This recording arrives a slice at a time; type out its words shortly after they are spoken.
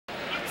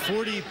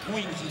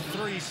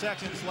40.3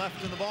 seconds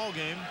left in the ball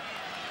game.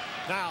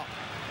 Now,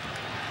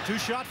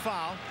 two-shot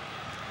foul.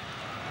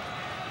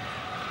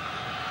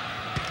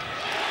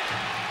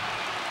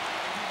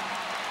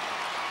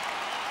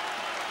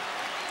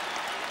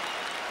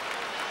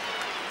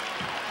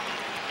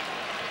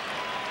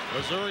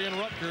 Missouri and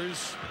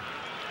Rutgers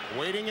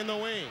waiting in the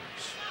wings.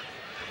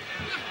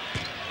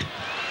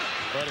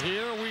 But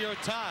here we are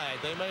tied.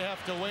 They may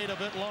have to wait a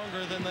bit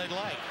longer than they'd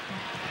like.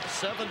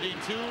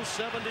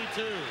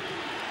 72-72.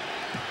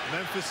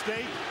 Memphis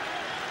State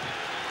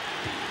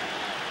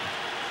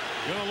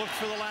gonna look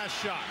for the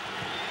last shot.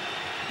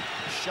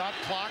 Shot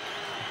clock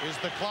is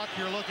the clock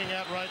you're looking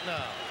at right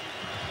now.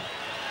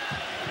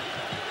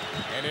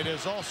 And it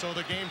is also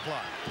the game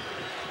clock.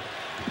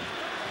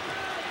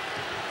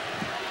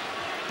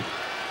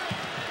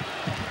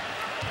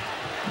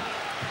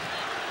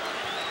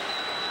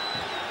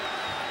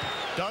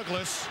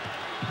 Douglas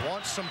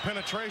wants some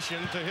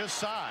penetration to his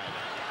side.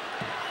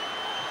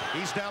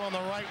 He's down on the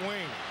right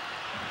wing.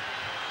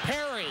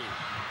 Perry.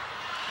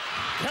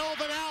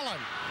 Kelvin Allen.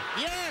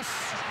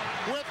 Yes!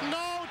 With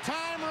no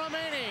time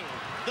remaining,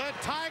 the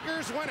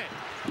Tigers win it.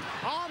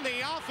 On the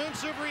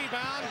offensive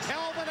rebound,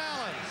 Kelvin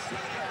Allen.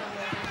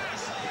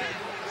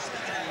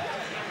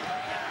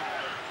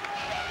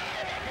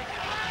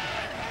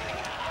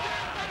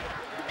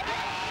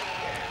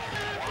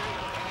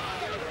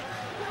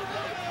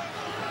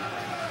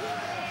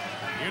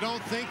 You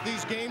don't think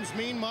these games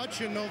mean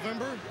much in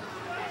November?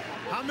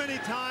 How many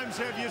times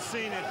have you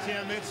seen it,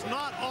 Tim? It's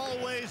not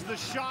always the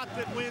shot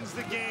that wins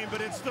the game, but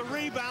it's the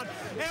rebound.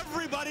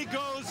 Everybody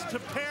goes to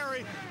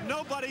Perry.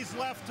 Nobody's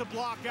left to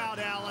block out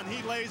Allen.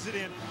 He lays it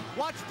in.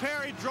 Watch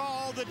Perry draw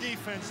all the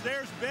defense.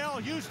 There's Bell.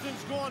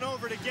 Houston's going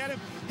over to get him.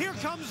 Here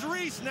comes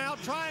Reese now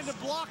trying to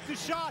block the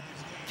shot.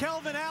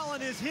 Kelvin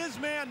Allen is his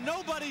man.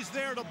 Nobody's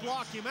there to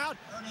block him out.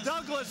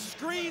 Douglas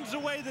screens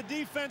away the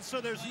defense,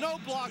 so there's no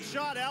block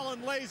shot.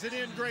 Allen lays it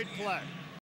in. Great play.